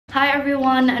Hi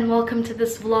everyone and welcome to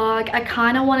this vlog. I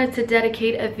kind of wanted to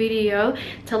dedicate a video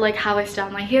to like how I style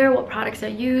my hair, what products I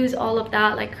use, all of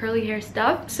that like curly hair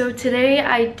stuff. So today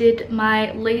I did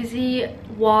my lazy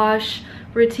wash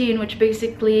routine, which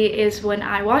basically is when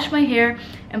I wash my hair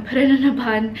and put it in a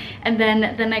bun, and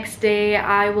then the next day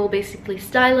I will basically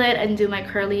style it and do my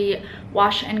curly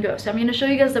wash and go. So I'm going to show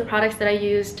you guys the products that I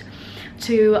used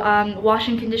to wash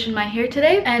and condition my hair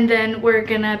today, and then we're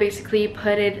gonna basically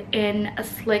put it in a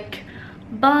slick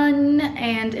bun,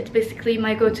 and it's basically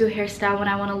my go-to hairstyle when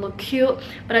I want to look cute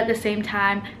but at the same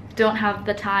time don't have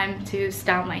the time to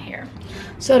style my hair.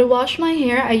 So to wash my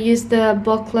hair I use the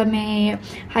Boclame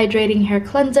hydrating hair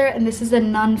cleanser, and this is a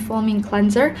non-foaming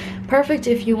cleanser, perfect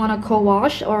if you want to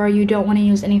co-wash or you don't want to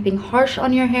use anything harsh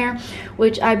on your hair,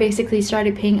 which I basically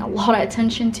started paying a lot of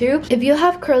attention to. If you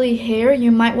have curly hair,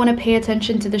 you might want to pay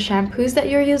attention to the shampoos that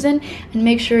you're using and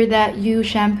make sure that you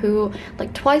shampoo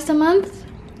like twice a month,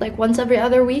 like once every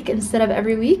other week instead of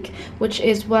every week, which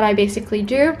is what I basically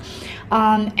do.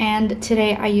 And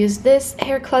today I use this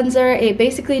hair cleanser. It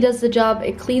basically does the job.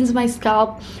 It cleans my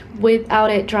scalp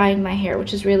without it drying my hair,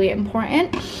 which is really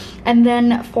important. And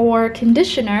then for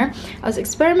conditioner, I was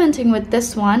experimenting with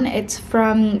this one. It's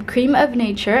from Cream of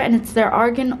Nature, and it's their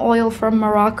argan oil from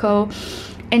Morocco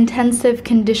intensive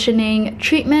conditioning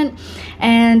treatment,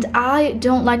 and I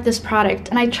don't like this product,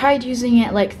 and I tried using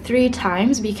it like 3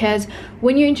 times, because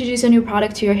when you introduce a new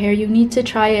product to your hair you need to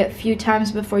try it a few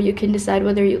times before you can decide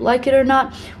whether you like it or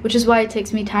not, which is why it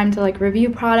takes me time to like review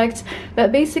products.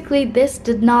 But basically this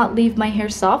did not leave my hair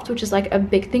soft, which is like a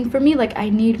big thing for me. Like I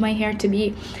need my hair to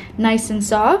be nice and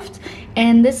soft,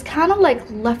 and this kind of like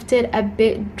left it a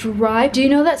bit dry. Do you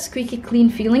know that squeaky clean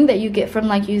feeling that you get from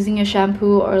like using a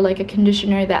shampoo or like a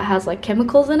conditioner that has like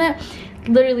chemicals in it?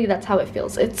 Literally that's how it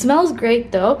feels. It smells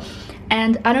great though,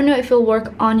 and I don't know if it'll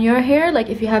work on your hair, like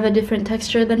if you have a different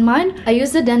texture than mine. I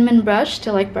use the Denman brush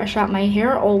to like brush out my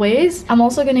hair always. I'm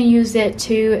also gonna use it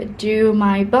to do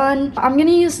my bun. I'm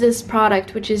gonna use this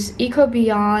product, which is Eco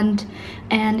Beyond,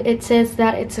 and it says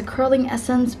that it's a curling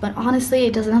essence, but honestly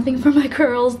it does nothing for my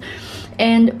curls.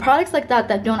 And products like that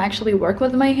that don't actually work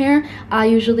with my hair, I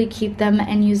usually keep them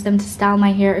and use them to style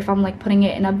my hair if I'm like putting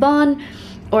it in a bun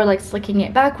or like slicking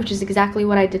it back, which is exactly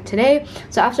what I did today.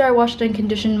 So after I washed and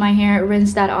conditioned my hair,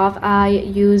 rinsed that off, I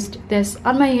used this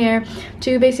on my hair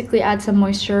to basically add some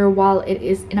moisture while it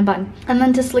is in a bun. And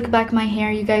then to slick back my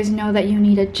hair, you guys know that you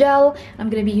need a gel. I'm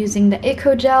gonna be using the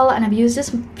Eco Gel, and I've used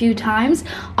this a few times.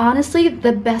 Honestly,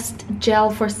 the best gel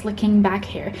for slicking back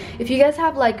hair. If you guys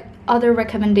have like other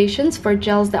recommendations for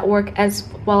gels that work as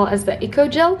well as the Eco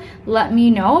Gel, let me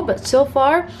know. But so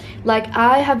far, like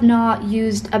I have not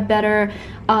used a better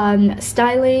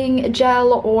styling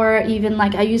gel, or even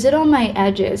like I use it on my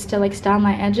edges to like style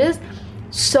my edges.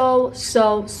 So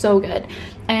good.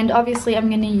 And obviously I'm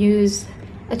gonna use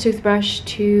a toothbrush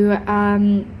to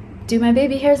do my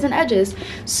baby hairs and edges.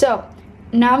 So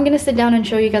now I'm gonna sit down and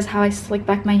show you guys how I slick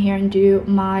back my hair and do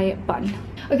my bun.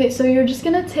 Okay, so you're just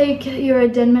gonna take your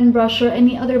Denman brush or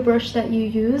any other brush that you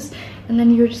use, and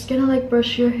then you're just gonna like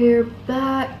brush your hair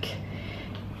back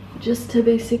just to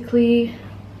basically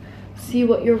see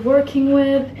what you're working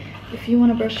with. If you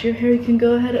want to brush your hair, you can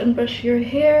go ahead and brush your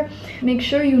hair. Make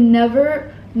sure you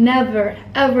never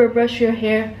ever brush your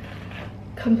hair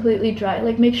completely dry.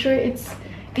 Like make sure it's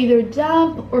either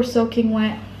damp or soaking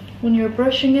wet when you're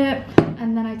brushing it.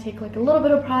 And then I take like a little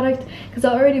bit of product because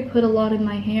I already put a lot in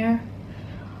my hair,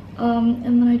 and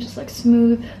then I just like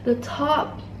smooth the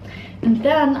top, and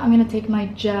then I'm gonna take my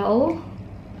gel.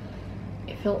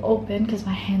 If it'll open, because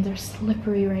my hands are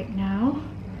slippery right now.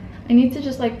 I need to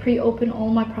just like pre-open all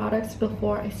my products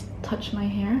before I touch my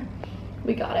hair.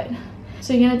 We got it.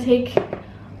 So you're gonna take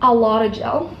a lot of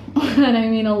gel, and I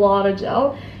mean a lot of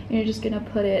gel, and you're just gonna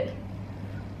put it,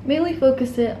 mainly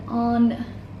focus it on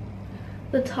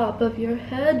the top of your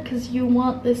head, because you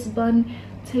want this bun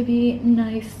to be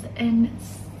nice and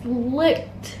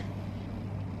slicked.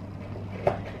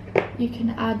 You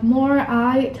can add more.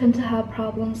 I tend to have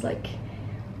problems like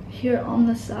here on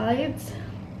the sides.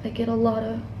 I get a lot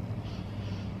of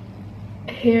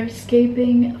hair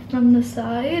escaping from the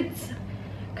sides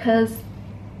because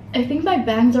I think my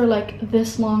bangs are like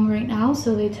this long right now,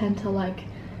 so they tend to like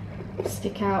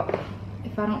stick out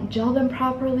if I don't gel them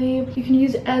properly. You can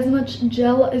use as much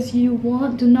gel as you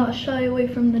want. Do not shy away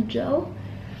from the gel.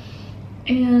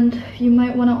 And you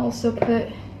might want to also put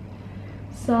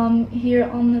some here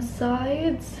on the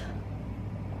sides.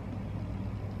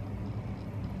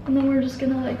 And then we're just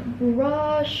gonna like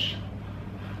brush.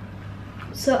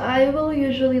 So I will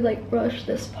usually like brush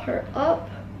this part up.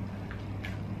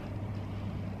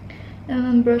 and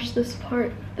then brush this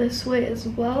part this way as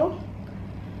well.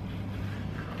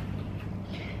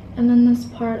 And then this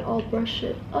part I'll brush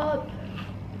it up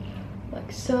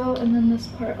like so, and then this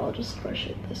part I'll just brush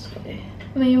it this way.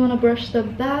 And then you want to brush the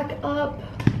back up,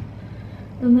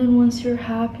 and then once you're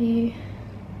happy,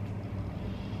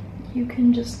 you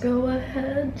can just go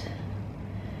ahead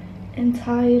and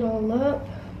tie it all up.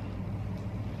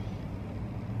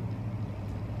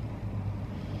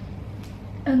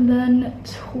 And then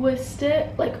twist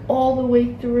it like all the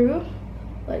way through,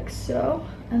 like so,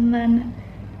 and then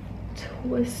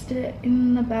twist it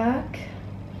in the back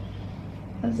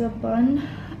as a bun.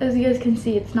 As you guys can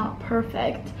see, it's not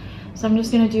perfect, so I'm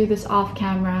just gonna do this off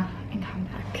camera and come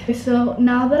back. Okay, so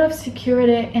now that I've secured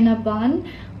it in a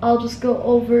bun, I'll just go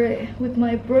over it with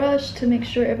my brush to make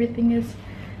sure everything is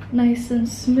nice and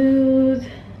smooth.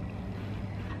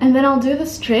 And then I'll do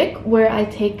this trick where I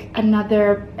take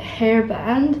another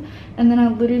hairband and then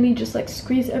I'll literally just like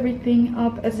squeeze everything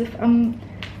up as if I'm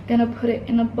gonna put it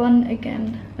in a bun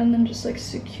again, and then just like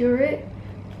secure it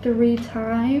 3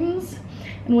 times.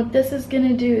 And what this is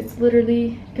gonna do, it's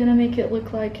literally gonna make it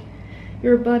look like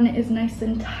your bun is nice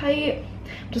and tight.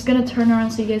 I'm just gonna turn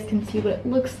around so you guys can see what it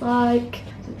looks like.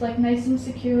 So it's like nice and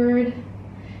secured,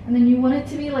 and then you want it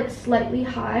to be like slightly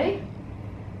high.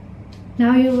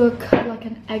 Now you look like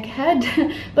an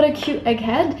egghead, but a cute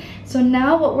egghead. So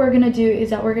now what we're gonna do is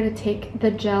that we're gonna take the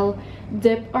gel,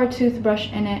 dip our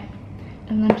toothbrush in it,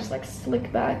 and then just like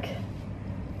slick back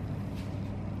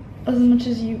as much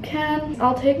as you can.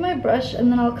 I'll take my brush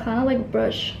and then I'll kind of like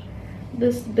brush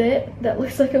this bit that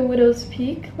looks like a widow's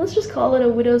peak. Let's just call it a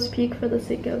widow's peak for the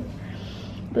sake of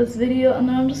this video. And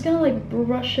then I'm just gonna like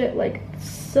brush it like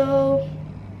so.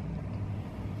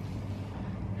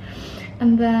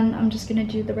 And then I'm just gonna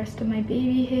do the rest of my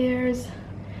baby hairs.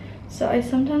 So I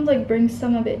sometimes like bring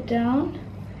some of it down,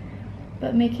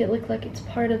 but make it look like it's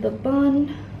part of the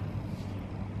bun.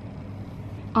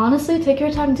 Honestly, take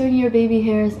your time doing your baby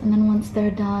hairs, and then once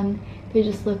they're done, they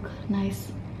just look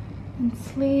nice and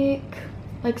sleek,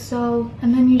 like so.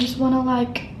 And then you just want to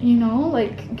like, you know,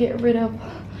 like get rid of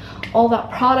all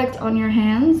that product on your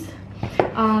hands.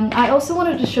 I also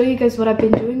wanted to show you guys what I've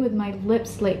been doing with my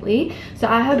lips lately. So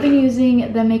I have been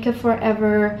using the Makeup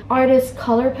Forever Artist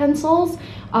color pencils.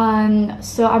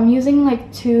 So I'm using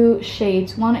like 2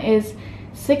 shades. One is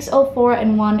 604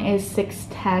 and one is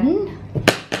 610.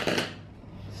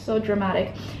 So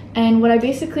dramatic. And what I've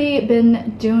basically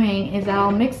been doing is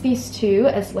I'll mix these 2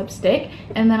 as lipstick,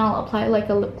 and then I'll apply like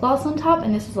a lip gloss on top,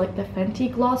 and this is like the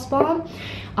Fenty Gloss Bomb.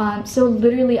 So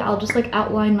literally I'll just like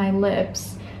outline my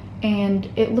lips, and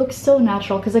it looks so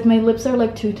natural because like my lips are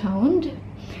like two-toned,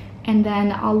 and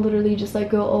then I'll literally just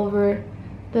like go over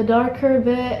the darker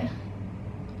bit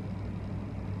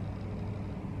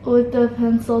with the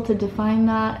pencil to define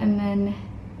that, and then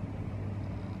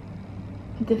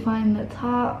define the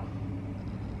top,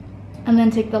 and then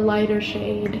take the lighter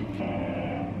shade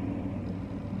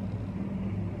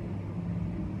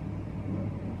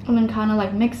and then kind of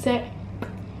like mix it.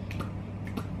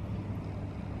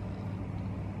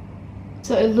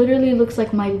 So it literally looks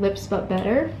like my lips but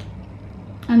better.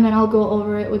 And then I'll go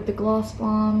over it with the Gloss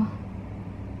Bomb,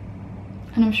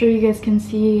 and I'm sure you guys can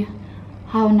see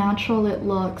how natural it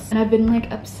looks. And I've been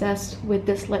like obsessed with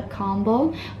this lip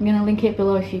combo. I'm gonna link it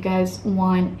below if you guys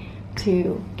want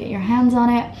to get your hands on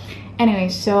it. Anyway,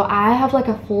 so I have like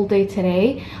a full day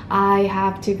today. I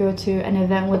have to go to an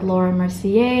event with Laura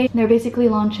Mercier. They're basically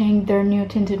launching their new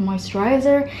tinted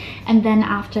moisturizer, and then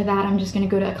after that I'm just gonna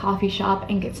go to a coffee shop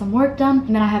and get some work done.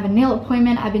 And then I have a nail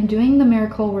appointment. I've been doing the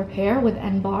Miracle Repair with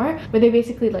N-Bar, where they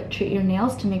basically like treat your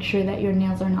nails to make sure that your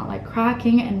nails are not like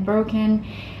cracking and broken.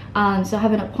 So I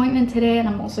have an appointment today, and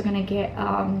I'm also gonna get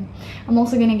a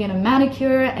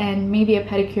manicure and maybe a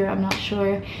pedicure, I'm not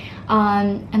sure.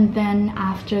 And then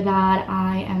after that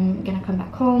I am gonna come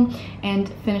back home and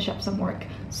finish up some work.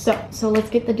 So let's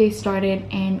get the day started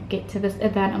and get to this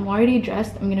event. I'm already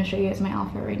dressed. I'm gonna show you guys my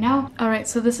outfit right now. All right,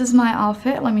 so this is my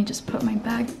outfit. Let me just put my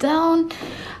bag down.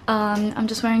 I'm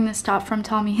just wearing this top from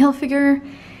Tommy Hilfiger.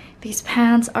 These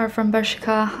pants are from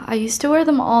Bershka. I used to wear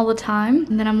them all the time.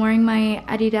 And then I'm wearing my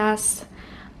Adidas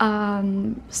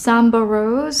Samba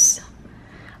Rose.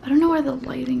 I don't know where the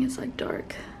lighting is like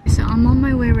dark. So I'm on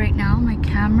my way right now. My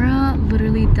camera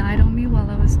literally died on me while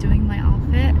I was doing my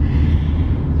outfit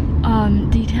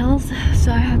details.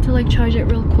 So I had to like charge it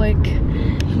real quick,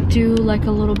 do like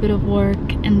a little bit of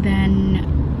work, and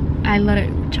then I let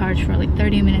it charge for like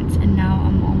 30 minutes, and now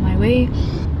I'm on my way.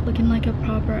 Looking like a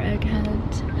proper egghead.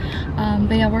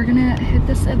 But yeah, we're gonna hit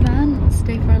this event,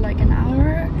 stay for like an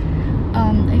hour.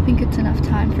 I think it's enough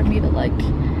time for me to like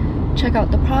check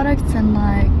out the products and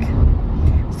like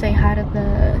say hi to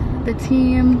the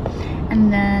team,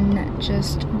 and then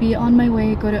just be on my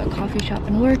way, go to a coffee shop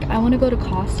and work. I want to go to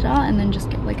Costa and then just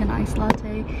get like an iced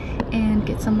latte and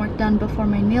get some work done before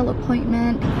my nail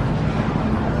appointment.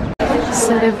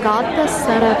 So they've got this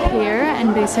set up here,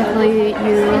 and basically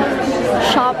you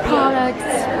shop products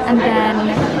and then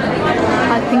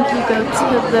I think you go to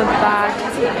the back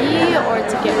to eat or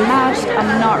to get matched.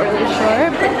 I'm not really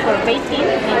sure. For baking,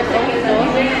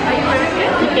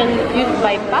 you can use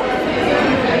by puff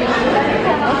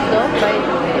and also by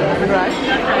brush.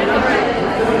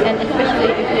 And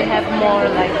especially if you have more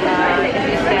like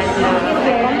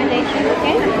combination,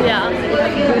 okay? Yeah.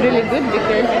 It's really good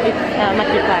because it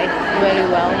multiplies very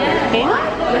well, okay?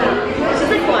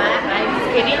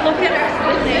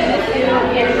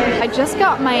 I just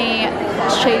got my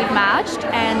shade matched,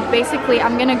 and basically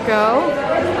I'm gonna go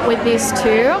with these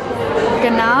two,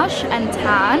 ganache and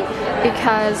tan,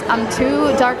 because I'm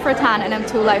too dark for tan and I'm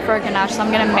too light for ganache, so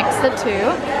I'm gonna mix the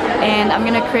two and I'm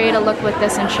gonna create a look with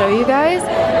this and show you guys.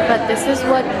 But this is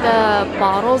what the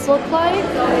bottles look like.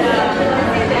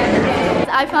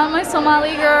 I found my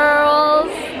Somali girls.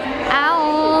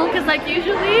 Ow! Because like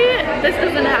usually this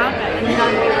doesn't happen.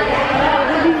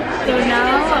 So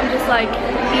now I'm just like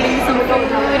eating some food,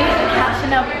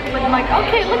 catching up with my,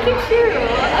 okay, look at you,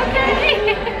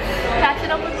 okay.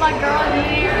 Catching up with my girl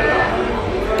here,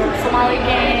 Somali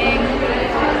gang.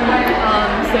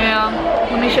 So yeah,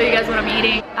 let me show you guys what I'm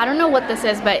eating. I don't know what this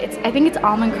is, but I think it's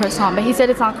almond croissant, but he said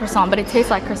it's not croissant, but it tastes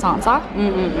like croissant, huh?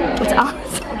 It's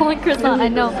almond croissant, I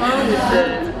know.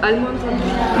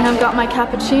 And I've got my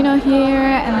cappuccino here,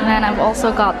 and then I've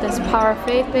also got this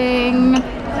parfait thing.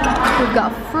 We've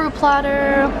got fruit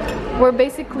platter. We're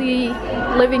basically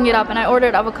living it up, and I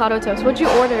ordered avocado toast. What'd you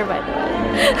order, by the way?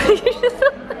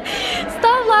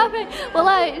 Stop laughing.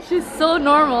 Well, she's so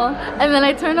normal. And then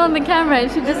I turned on the camera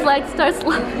and she just like starts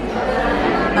laughing.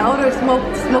 I ordered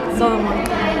smoked salmon.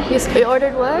 You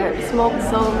ordered what? Smoked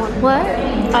salmon. What?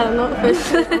 I don't know.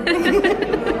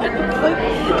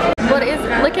 What is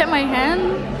it? Look at my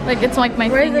hand. Like it's like my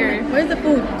finger. Where's the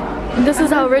food? This is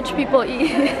how rich people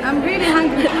eat. I'm really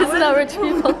hungry. This is how rich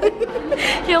people eat.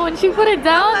 Yo, when she put it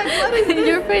down,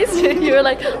 your face, you were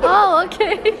like, oh,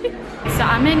 okay. So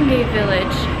I'm in Gay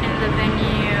Village, and the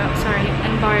venue, sorry,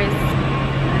 and bar is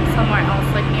somewhere else,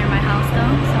 like near my house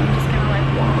though. So I'm just gonna like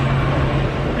walk.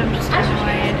 But I'm just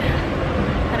annoyed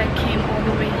that I came all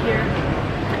the way here.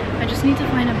 I just need to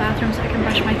find a bathroom so I can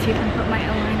brush my teeth and put my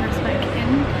aligners back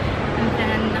in, and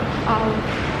then I'll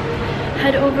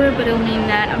head over, but it'll mean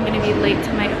that I'm gonna be late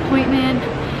to my appointment,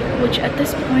 which at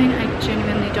this point I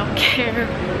genuinely don't care.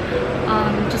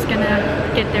 I'm just gonna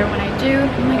get there when I do.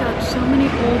 Oh my god, so many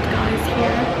old guys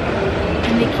here,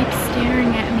 and they keep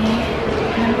staring at me,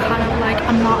 and I'm kind of like,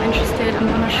 I'm not interested, I'm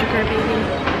not a sugar baby.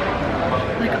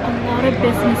 Like a lot of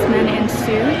businessmen in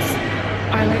suits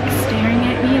are like staring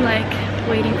at me, like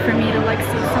waiting for me to like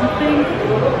say something,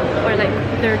 or like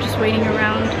they're just waiting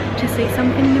around to say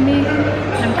something to me,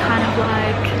 and I'm kind of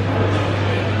like,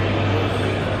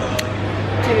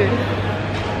 dude.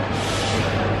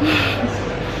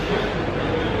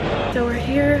 So we're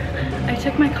here. I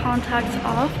took my contacts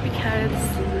off because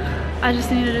I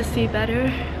just needed to see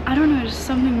better. I don't know, just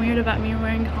something weird about me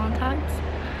wearing contacts.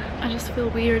 I just feel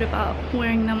weird about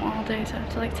wearing them all day, so I have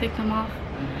to like take them off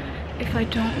if I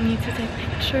don't need to take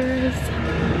pictures.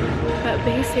 But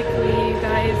basically, you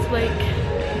guys, like,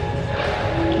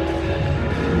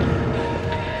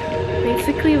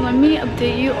 basically let me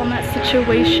update you on that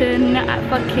situation at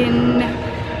fucking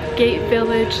Gate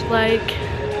Village. Like,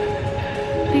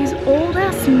 these old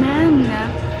ass men.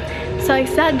 So I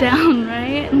sat down,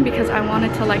 right, because I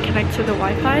wanted to like connect to the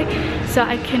Wi-Fi so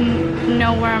I can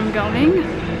know where I'm going.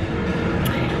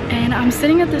 And I'm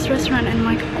sitting at this restaurant, and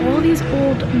like all these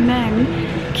old men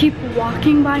keep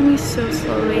walking by me so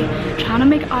slowly, trying to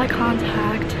make eye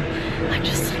contact, like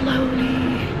just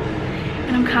slowly.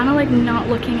 And I'm kind of like not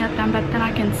looking at them, but then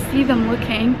I can see them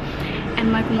looking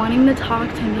and like wanting to talk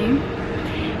to me.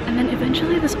 And then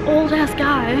eventually this old ass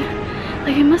guy,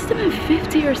 like he must have been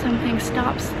 50 or something,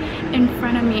 stops in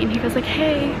front of me and he goes like,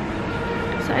 hey.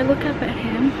 So I look up at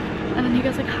him, and then he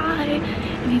goes like, hi,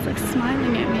 and he's like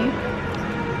smiling at me.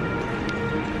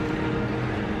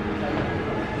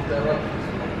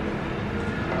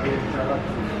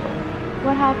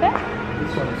 What happened?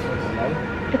 This one is not allowed.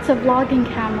 It's a vlogging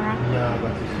camera. Yeah,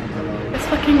 but it's not allowed. It's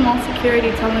fucking mall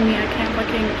security telling me I can't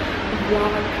fucking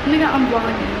vlog. Nigga, I'm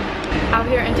vlogging. Out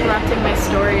here interrupting my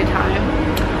story time.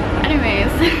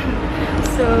 Anyways,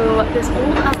 so this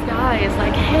old ass guy is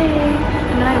like, hey,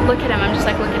 and then I look at him, I'm just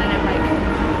like looking at him like,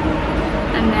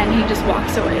 and then he just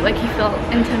walks away, like he felt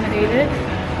intimidated.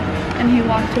 and he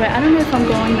walked away. I don't know if I'm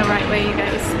going the right way, you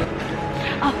guys.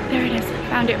 Oh, there it is.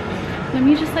 Found it. Let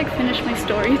me just like finish my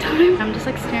story time. I'm just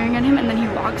like staring at him, and then he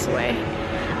walks away.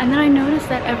 And then I noticed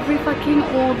that every fucking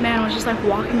old man was just like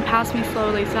walking past me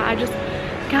slowly. So I just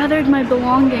gathered my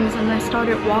belongings and I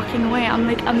started walking away. I'm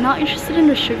like, I'm not interested in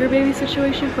the sugar baby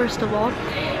situation, first of all.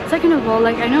 Second of all,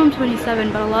 like, I know I'm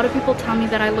 27, but a lot of people tell me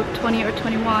that I look 20 or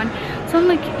 21. So I'm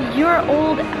like, your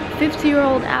old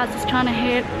 50-year-old ass is trying to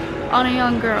hit on a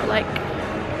young girl. Like,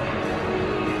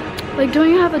 don't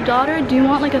you have a daughter? Do you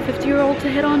want like a 50-year-old to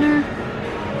hit on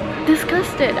her?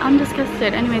 Disgusted. I'm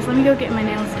disgusted. Anyways, let me go get my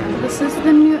nails done. This is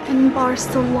the new in-bar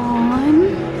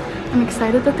salon. I'm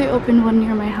excited that they opened one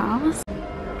near my house.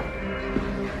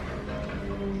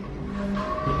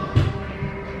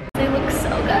 They look so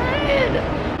good.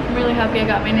 I'm really happy I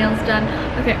got my nails done.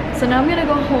 Okay, so now I'm gonna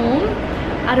go home.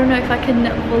 I don't know if I can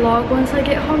vlog once I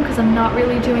get home because I'm not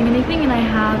really doing anything and I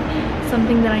have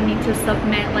something that I need to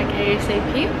submit like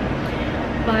ASAP.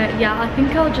 But yeah, I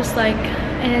think I'll just like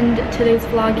end today's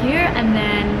vlog here and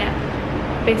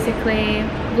then basically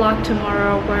vlog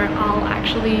tomorrow where I'll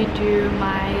actually do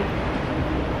my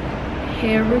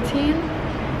hair routine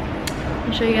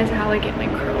and show you guys how I get my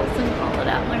curls and all of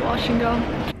that, my wash and go.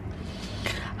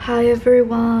 Hi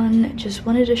everyone, just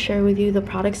wanted to share with you the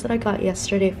products that I got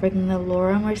yesterday from the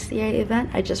Laura Mercier event.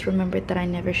 I just remembered that I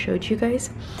never showed you guys.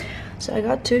 So I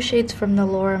got 2 shades from the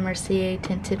Laura Mercier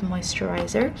tinted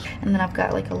moisturizer, and then I've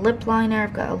got like a lip liner,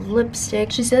 I've got a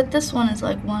lipstick. She said this one is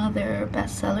like one of their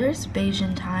best sellers, Beige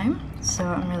in Time, so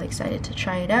I'm really excited to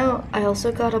try it out. I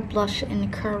also got a blush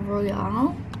in Curl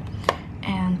Royale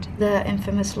and the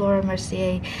infamous Laura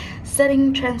Mercier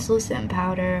setting translucent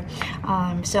powder.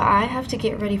 So I have to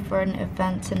get ready for an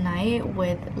event tonight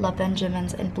with La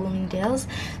Benjamins and Bloomingdale's,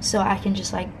 so I can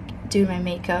just like do my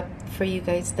makeup for you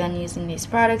guys then using these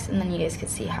products, and then you guys can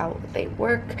see how they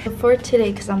work. For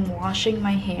today, because I'm washing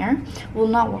my hair, well,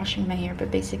 not washing my hair, but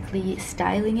basically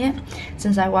styling it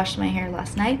since I washed my hair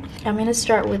last night, I'm gonna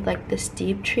start with like this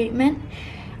deep treatment.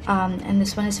 And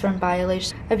this one is from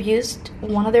Biolage. I've used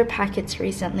one of their packets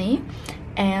recently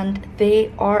and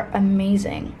they are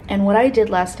amazing. And what I did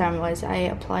last time was I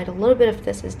applied a little bit of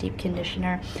this as deep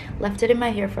conditioner, left it in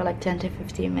my hair for like 10 to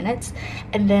 15 minutes,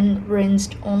 and then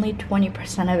rinsed only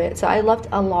 20% of it. So I left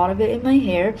a lot of it in my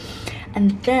hair,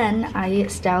 and then I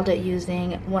styled it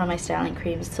using one of my styling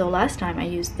creams. So last time I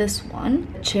used this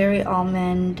one, Cherry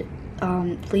Almond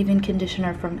leave-in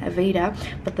conditioner from Aveda,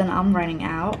 but then I'm running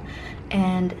out.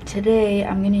 And today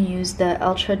I'm gonna use the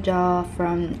Ultra Jaw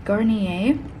from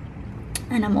Garnier,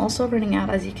 and I'm also running out,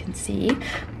 as you can see,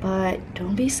 but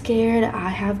don't be scared. I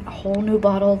have a whole new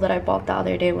bottle that I bought the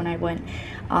other day when I went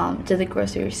to the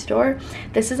grocery store.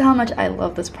 This is how much I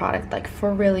love this product, like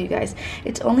for real, you guys.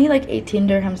 It's only like 18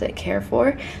 dirhams at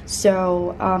Carrefour,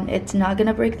 so it's not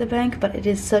gonna break the bank, but it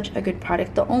is such a good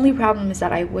product. The only problem is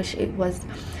that I wish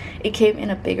it came in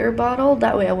a bigger bottle,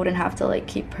 that way I wouldn't have to like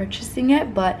keep purchasing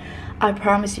it. But I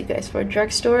promise you guys, for a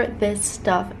drugstore, this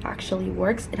stuff actually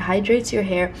works. It hydrates your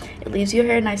hair, it leaves your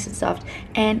hair nice and soft,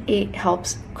 and it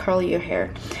helps curl your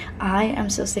hair. I am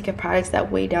so sick of products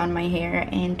that weigh down my hair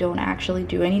and don't actually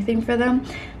do anything for them.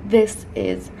 This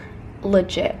is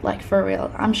legit, like for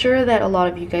real. I'm sure that a lot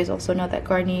of you guys also know that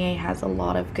Garnier has a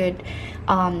lot of good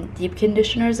deep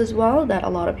conditioners as well that a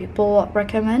lot of people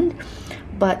recommend,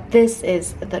 but this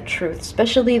is the truth,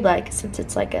 especially like since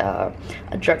it's like a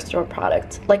drugstore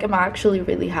product. Like, I'm actually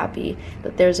really happy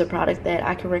that there's a product that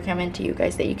I can recommend to you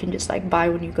guys that you can just like buy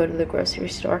when you go to the grocery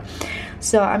store.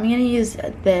 So I'm gonna use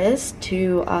this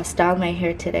to style my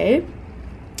hair today,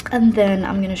 and then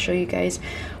I'm gonna show you guys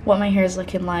what my hair is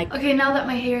looking like. Okay, now that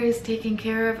my hair is taken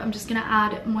care of, I'm just gonna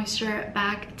add moisture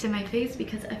back to my face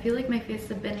because I feel like my face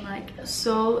has been like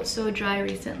so dry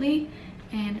recently,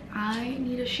 and I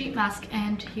need a sheet mask.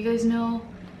 And you guys know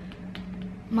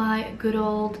my good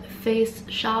old Face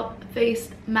Shop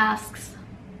face masks.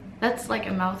 That's like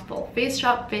a mouthful. Face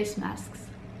Shop face masks,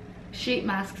 sheet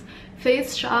masks,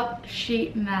 Face Shop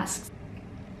sheet masks.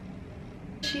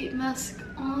 Sheet mask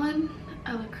on.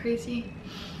 I look crazy.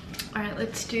 All right,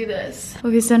 let's do this.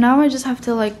 Okay, so now I just have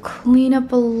to like clean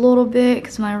up a little bit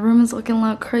because my room is looking a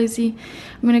little crazy.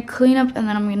 I'm gonna clean up and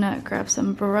then I'm gonna grab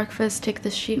some breakfast, take the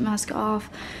sheet mask off.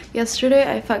 Yesterday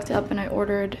I fucked up and I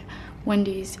ordered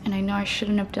Wendy's, and I know I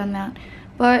shouldn't have done that,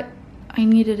 but I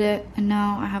needed it, and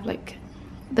now I have like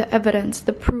the evidence,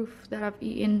 the proof that I've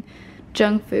eaten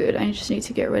junk food. I just need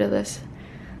to get rid of this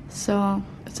so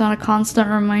it's not a constant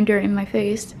reminder in my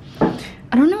face.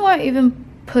 I don't know why I even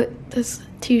put this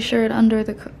t-shirt under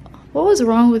the What was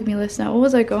wrong with me last night? What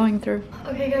was I going through?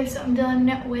 Okay guys, so I'm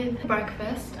done with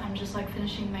breakfast. I'm just like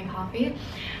finishing my coffee,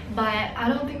 but I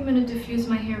don't think I'm gonna diffuse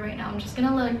my hair right now. I'm just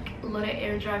gonna let it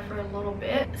air dry for a little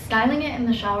bit. Styling it in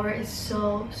the shower is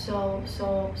so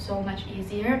much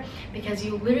easier because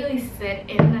you literally sit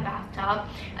in the bathtub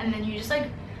and then you just like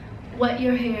wet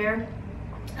your hair,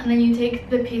 and then you take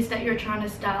the piece that you're trying to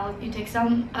style. You take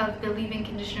some of the leave-in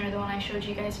conditioner, the one I showed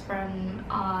you guys from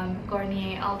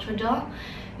Garnier Ultra Gel.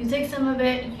 You take some of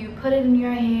it, you put it in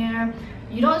your hair.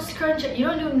 You don't scrunch it, you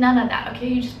don't do none of that, okay?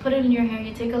 You just put it in your hair,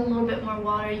 you take a little bit more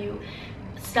water, you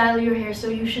style your hair. So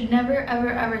you should never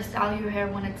ever style your hair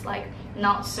when it's like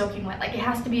not soaking wet. Like it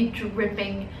has to be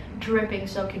dripping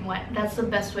soaking wet. That's the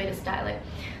best way to style it.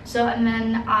 So, and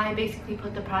then I basically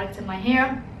put the products in my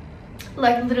hair,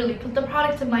 like literally put the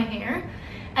products in my hair,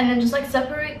 and then just like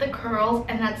separate the curls,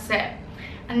 and that's it.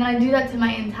 And then I do that to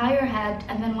my entire head,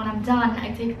 and then when I'm done,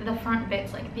 I take the front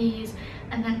bits like these,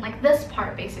 and then like this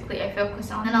part basically I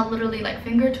focus on, and I'll literally like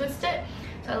finger twist it.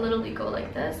 So I literally go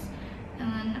like this,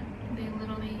 and then they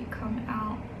literally come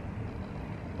out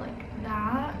like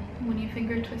that when you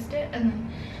finger twist it,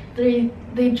 and then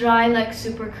they dry like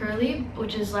super curly,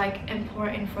 which is like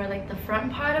important for like the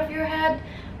front part of your head,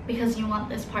 because you want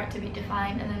this part to be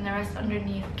defined, and then the rest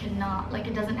underneath cannot, like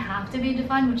it doesn't have to be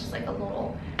defined, which is like a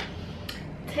little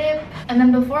tip. And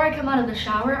then before I come out of the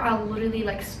shower, I'll literally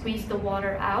like squeeze the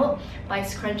water out by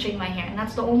scrunching my hair, and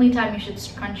that's the only time you should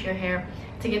scrunch your hair,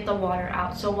 to get the water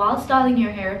out. So while styling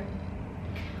your hair,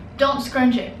 don't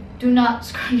scrunch it, do not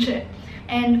scrunch it.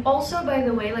 And also, by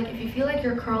the way, like if you feel like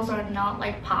your curls are not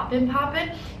like popping,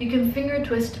 you can finger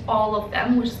twist all of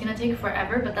them, which is gonna take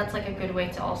forever, but that's like a good way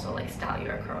to also like style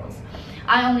your curls.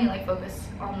 I only like focus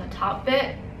on the top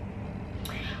bit.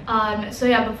 So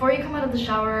yeah, before you come out of the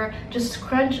shower, just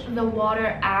scrunch the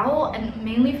water out and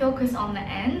mainly focus on the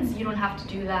ends. You don't have to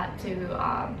do that to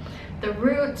the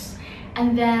roots.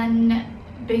 And then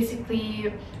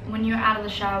basically when you're out of the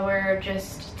shower,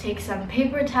 just take some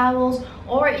paper towels,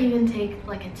 or even take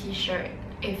like a t-shirt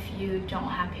if you don't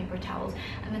have paper towels,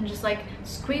 and then just like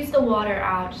squeeze the water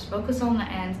out, just focus on the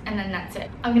ends, and then that's it.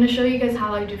 I'm gonna show you guys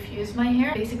how I diffuse my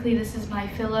hair. Basically, this is my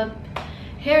Philip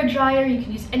hair dryer. You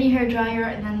can use any hair dryer,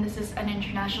 and then this is an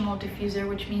international diffuser,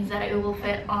 which means that it will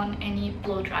fit on any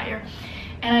blow dryer.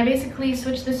 And I basically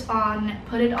switch this on,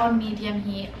 put it on medium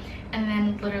heat, and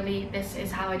then literally this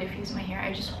is how I diffuse my hair.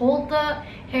 I just hold the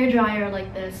hair dryer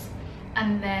like this,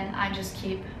 and then I just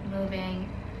keep moving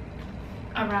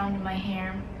around my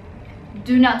hair.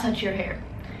 Do not touch your hair.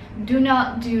 Do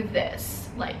not do this.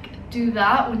 Like, do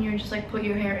that when you're just like put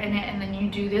your hair in it and then you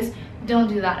do this. Don't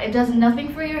do that. It does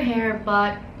nothing for your hair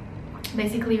but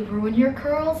basically ruin your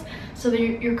curls, so that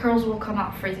your curls will come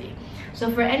out frizzy.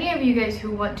 So for any of you guys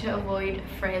who want to avoid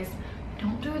frizz,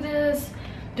 don't do this.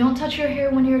 Don't touch your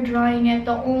hair when you're drying it.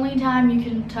 The only time you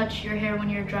can touch your hair when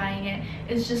you're drying it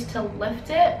is just to lift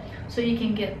it so you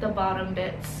can get the bottom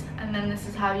bits. And then this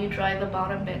is how you dry the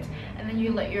bottom bits. And then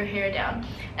you let your hair down.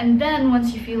 And then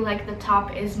once you feel like the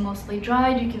top is mostly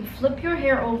dried, you can flip your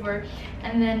hair over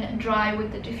and then dry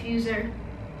with the diffuser.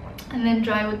 And then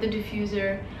dry with the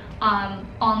diffuser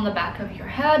on the back of your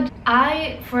head.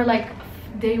 For like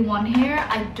day one hair,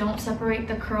 I don't separate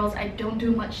the curls. I don't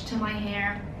do much to my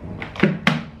hair.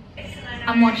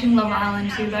 I'm watching Love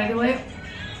Island too, by the way.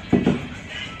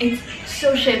 It's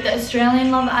so shit. The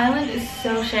Australian Love Island is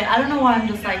so shit. I don't know why I'm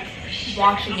just like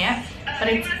watching it, but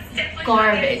it's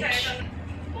garbage.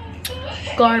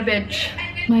 Garbage.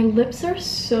 My lips are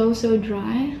so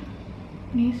dry.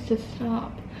 It needs to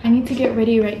stop. I need to get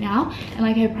ready right now, and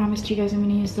like I promised you guys, I'm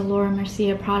going to use the Laura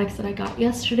Mercier products that I got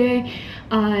yesterday.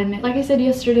 Like I said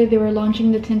yesterday, they were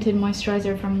launching the tinted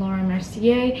moisturizer from Laura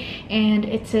Mercier, and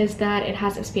it says that it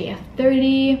has SPF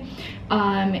 30.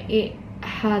 It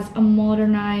has a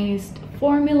modernized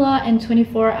formula and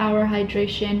 24-hour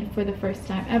hydration for the first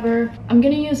time ever. I'm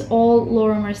gonna use all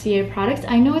Laura Mercier products.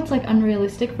 I know it's like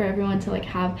unrealistic for everyone to like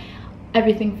have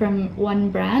everything from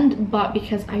one brand, but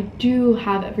because I do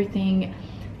have everything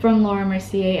from Laura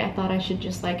Mercier, I thought I should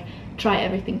just like try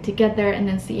everything together and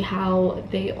then see how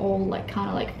they all like kind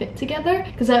of like fit together.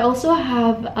 Because I also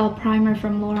have a primer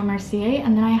from Laura Mercier,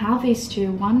 and then I have these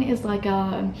two. One is like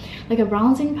a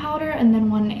bronzing powder, and then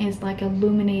one is like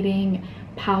illuminating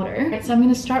powder. Right, so I'm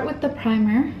gonna start with the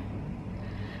primer.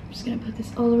 I'm just gonna put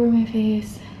this all over my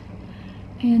face,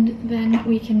 and then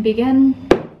we can begin.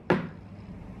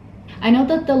 I know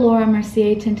that the Laura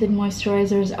Mercier tinted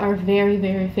moisturizers are very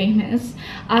famous.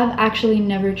 I've actually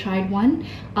never tried one,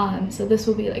 so this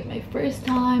will be like my first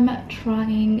time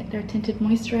trying their tinted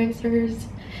moisturizers.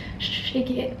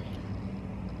 Shake it.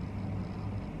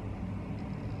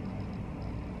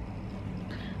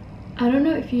 I don't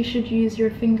know if you should use your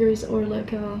fingers or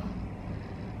like a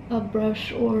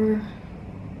brush or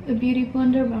a beauty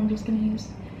blender, but I'm just gonna use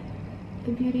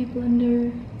the beauty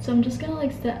blender. So I'm just gonna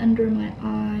like set under my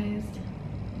eyes.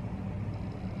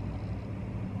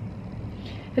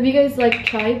 Have you guys like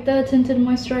tried the tinted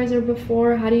moisturizer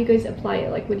before? How do you guys apply it?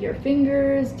 Like with your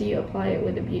fingers? Do you apply it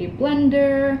with a beauty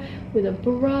blender? With a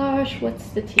brush? What's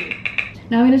the tea?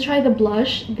 Now I'm gonna try the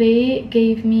blush. They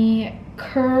gave me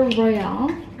Cœur Royal.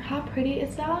 How pretty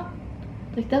is that?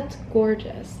 Like, that's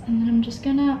gorgeous. And then I'm just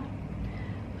gonna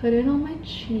put it on my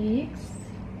cheeks.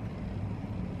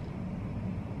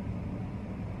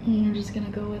 And I'm just gonna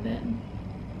go with it.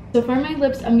 So for my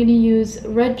lips, I'm gonna use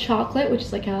Red Chocolate, which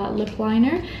is like a lip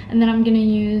liner. And then I'm gonna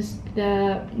use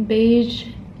the Beige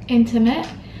Intimate,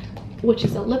 which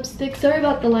is a lipstick. Sorry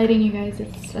about the lighting, you guys.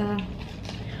 It's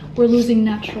we're losing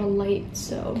natural light,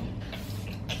 so.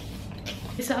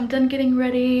 So I'm done getting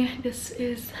ready. This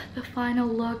is the final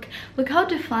look. Look how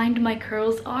defined my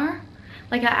curls are.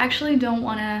 Like, I actually don't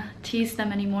want to tease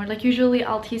them anymore. Like, usually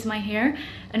I'll tease my hair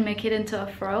and make it into a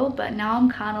fro, but now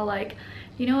I'm kind of like,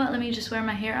 you know what, let me just wear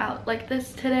my hair out like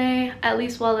this today, at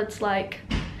least while it's like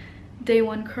day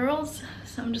one curls.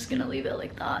 So I'm just gonna leave it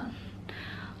like that.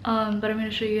 But I'm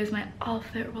gonna show you guys my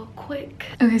outfit real quick.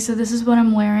 Okay, so this is what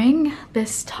I'm wearing.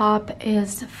 This top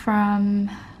is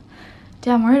from,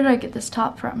 damn, where did I get this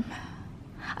top from?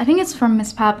 I think it's from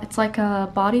Miss Pap. It's like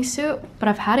a bodysuit, but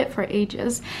I've had it for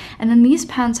ages. And then these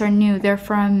pants are new. They're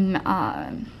from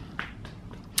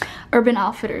Urban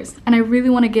Outfitters, and I really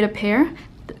want to get a pair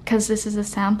because this is a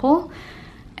sample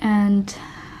and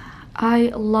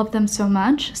I love them so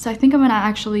much. So I think I'm gonna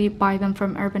actually buy them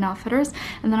from Urban Outfitters.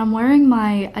 And then I'm wearing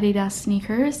my Adidas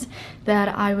sneakers that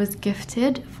I was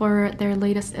gifted for their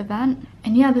latest event.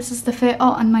 And yeah, this is the fit.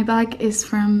 Oh, and my bag is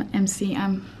from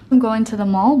MCM. I'm going to the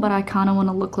mall, but I kind of want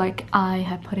to look like I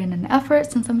have put in an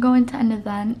effort since I'm going to an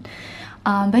event.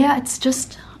 But yeah, it's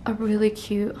just a really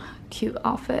cute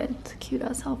outfit. It's a cute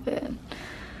ass outfit.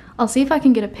 I'll see if I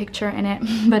can get a picture in it,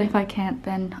 but if I can't,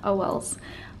 then oh wells.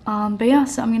 But yeah,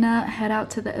 so I'm gonna head out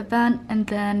to the event and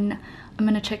then I'm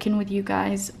gonna check in with you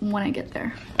guys when I get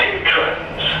there.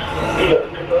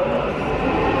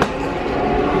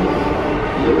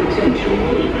 Your attention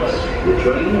please. The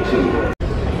train to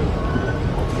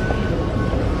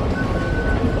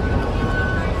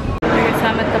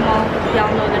I'm at the mall.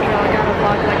 Y'all know the drill. I gotta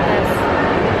vlog like this.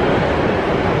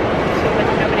 But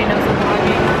nobody knows I'm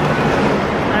vlogging.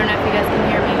 I don't know if you guys can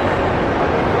hear me.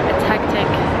 It's hectic.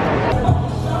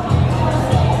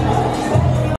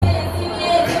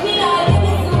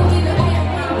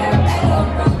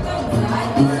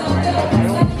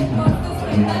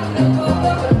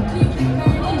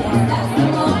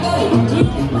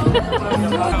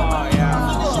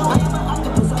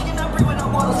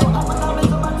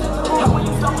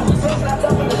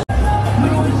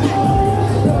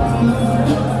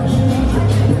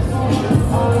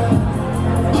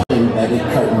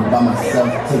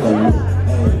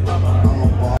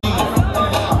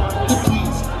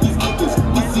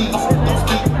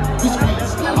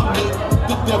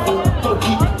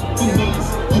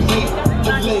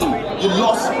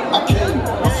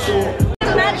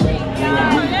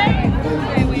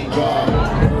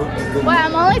 Well,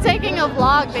 I'm only taking a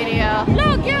vlog video.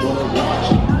 Look, you!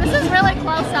 This is really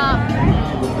close up.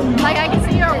 Like, I can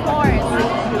see your pores.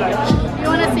 You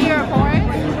want to see your pores?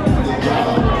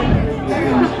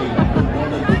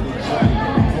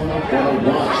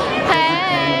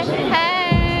 Hey,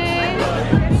 hey!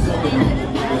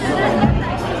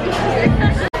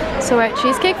 So we're at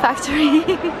Cheesecake Factory.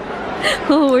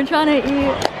 Oh, we're trying to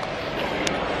eat.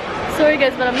 Sorry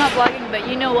guys, but I'm not vlogging, but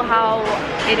you know how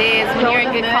it is when you're in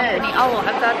good company. Oh,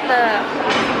 I've got the,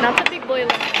 not the big boy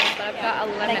lemonade, but I've got a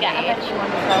lemonade. She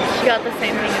got the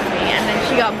same thing as me, and then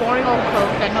she got boring old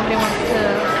Coke that nobody wants to.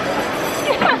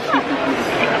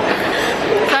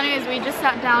 So anyways, we just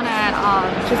sat down at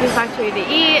Cheesecake Factory to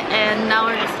eat, and now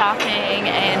we're just talking,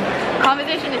 and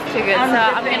conversation is too good. So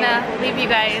I'm gonna leave you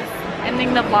guys,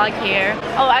 ending the vlog here.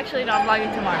 Oh, actually no, I'm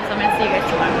vlogging tomorrow, so I'm gonna see you guys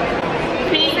tomorrow.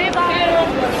 Say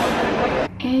bye.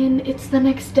 And it's the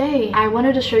next day. I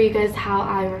wanted to show you guys how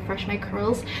I refresh my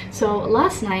curls. So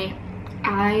last night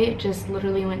I just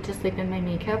literally went to sleep in my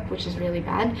makeup, which is really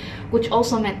bad, which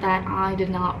also meant that I did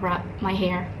not wrap my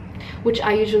hair, which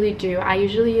I usually do. I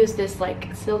usually use this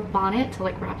like silk bonnet to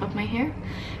like wrap up my hair,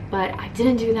 but I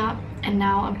didn't do that, and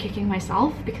now I'm kicking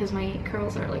myself because my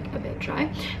curls are like a bit dry,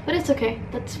 but it's okay,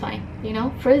 that's fine, you know.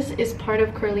 Frizz is part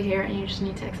of curly hair and you just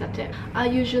need to accept it. I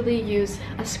usually use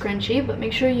a scrunchie, but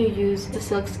make sure you use the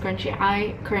silk scrunchie.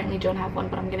 I currently don't have one,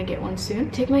 but I'm gonna get one soon.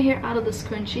 Take my hair out of the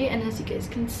scrunchie, and as you guys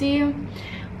can see,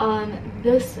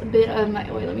 This bit of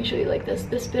my, wait, let me show you like this.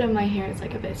 This bit of my hair is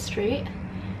like a bit straight.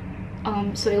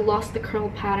 So I lost the curl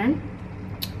pattern.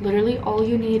 Literally all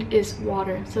you need is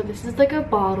water. So this is like a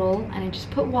bottle and I just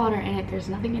put water in it. There's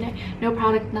nothing in it, no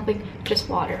product, nothing, just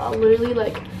water. I'll literally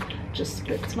like just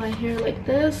fix my hair like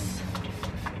this,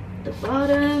 the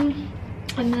bottom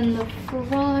and then the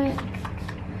front,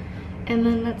 and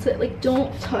then that's it. Like,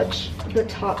 don't touch the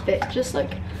top bit, just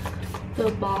like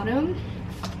the bottom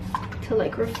to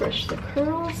like refresh the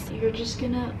curls. You're just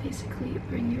gonna basically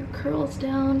bring your curls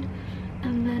down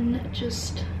and then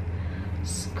just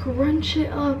scrunch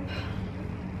it up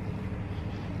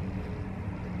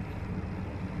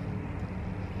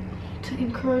to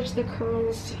encourage the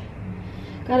curls.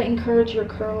 Gotta encourage your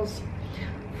curls.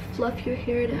 Fluff your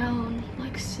hair down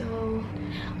like so.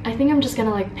 I think I'm just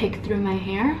gonna like pick through my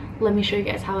hair. Let me show you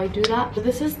guys how I do that. So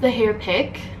this is the hair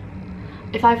pick.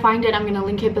 If I find it, I'm gonna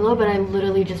link it below, but I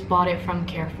literally just bought it from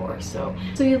Carrefour. So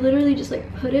you literally just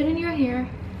like put it in your hair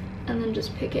and then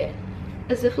just pick it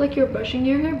as if like you're brushing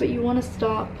your hair, but you want to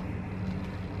stop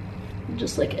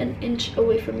just like an inch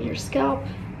away from your scalp.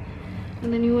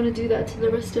 And then you want to do that to the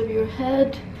rest of your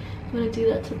head. You want to do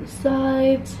that to the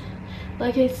sides.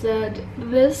 Like I said,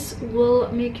 this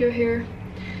will make your hair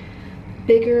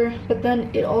bigger, but then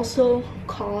it also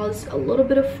causes a little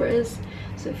bit of frizz.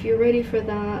 So if you're ready for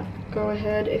that, go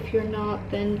ahead. If you're not,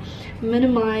 then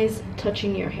minimize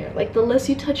touching your hair. Like, the less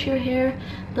you touch your hair,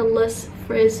 the less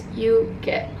frizz you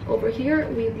get. Over here,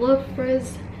 we love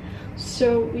frizz,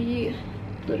 so we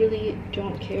literally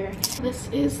don't care. This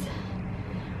is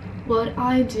what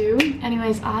I do.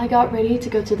 Anyways, I got ready to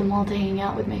go to the mall to hang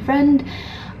out with my friend,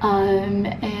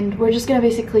 and we're just gonna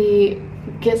basically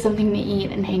get something to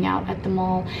eat and hang out at the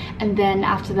mall, and then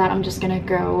after that I'm just gonna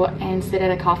go and sit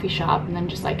at a coffee shop and then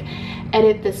just like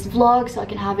edit this vlog so I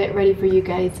can have it ready for you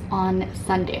guys on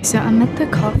Sunday. So I'm at the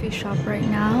coffee shop right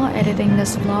now editing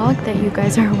this vlog that you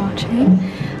guys are watching.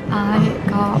 I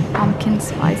got pumpkin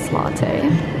spice latte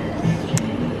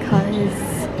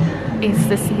because it's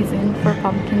the season for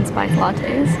pumpkin spice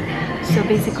lattes. So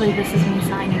basically this is me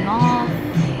signing off,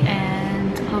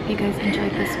 and hope you guys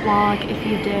enjoyed this vlog. If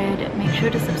you did, make sure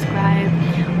to subscribe.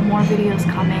 More videos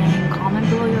coming. Comment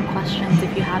below your questions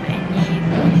if you have any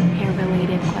hair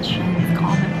related questions.